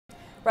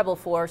Rebel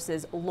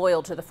forces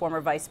loyal to the former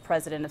vice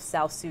president of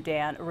South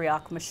Sudan,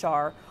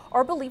 Machar,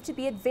 are believed to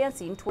be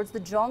advancing towards the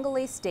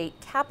Jonglei state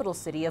capital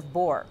city of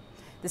Bor.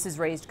 This has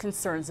raised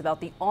concerns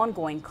about the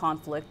ongoing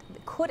conflict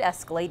that could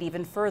escalate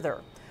even further.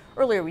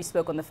 Earlier, we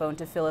spoke on the phone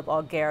to Phillip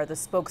Ahguer, the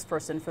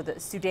spokesperson for the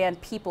Sudan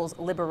Peoples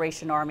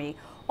Liberation Army,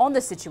 on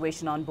the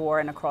situation on Bor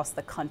and across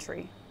the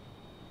country.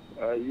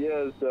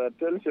 Yes,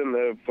 tension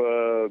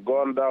have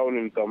gone down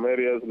in some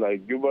areas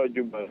like Juba.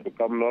 Juba has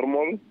become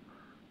normal.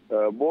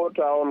 Bor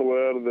town,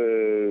 where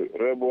the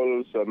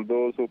rebels and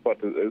those who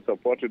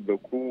supported the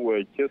coup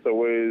were chased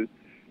away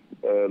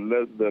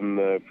less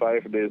than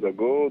 5 days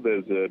ago.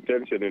 There's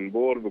tension in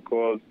Bor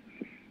because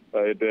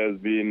it has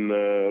been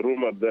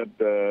rumored that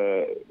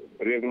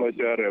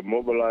Machar have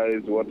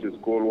mobilized what is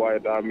called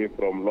White Army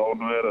from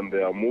Loudware, and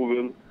they are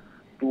moving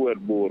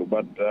toward Bor.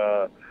 But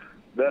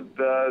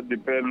that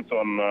depends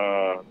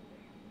on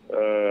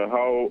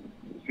how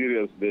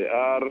serious they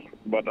are.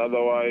 But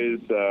otherwise,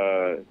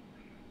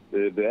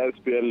 the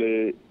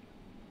SPLA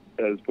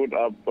has put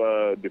up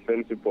a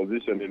defensive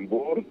position in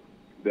Bor.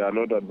 They are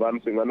not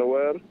advancing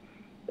anywhere,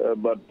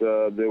 but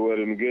they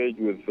were engaged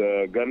with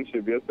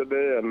gunship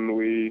yesterday, and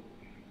we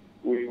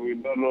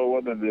don't know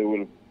whether they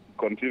will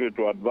continue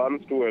to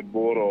advance toward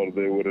Bor or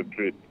they will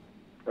retreat.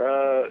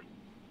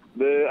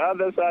 The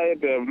other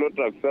side have not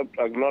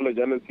acknowledged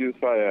any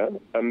ceasefire,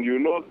 and you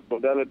know the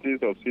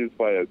modalities of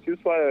ceasefire.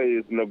 Ceasefire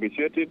is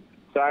negotiated,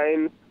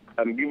 signed,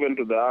 and given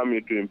to the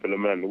army to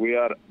implement. We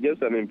are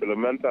just an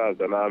implementer as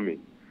an army.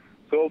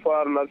 So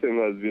far, nothing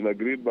has been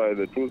agreed by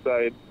the two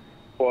sides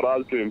for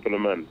us to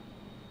implement.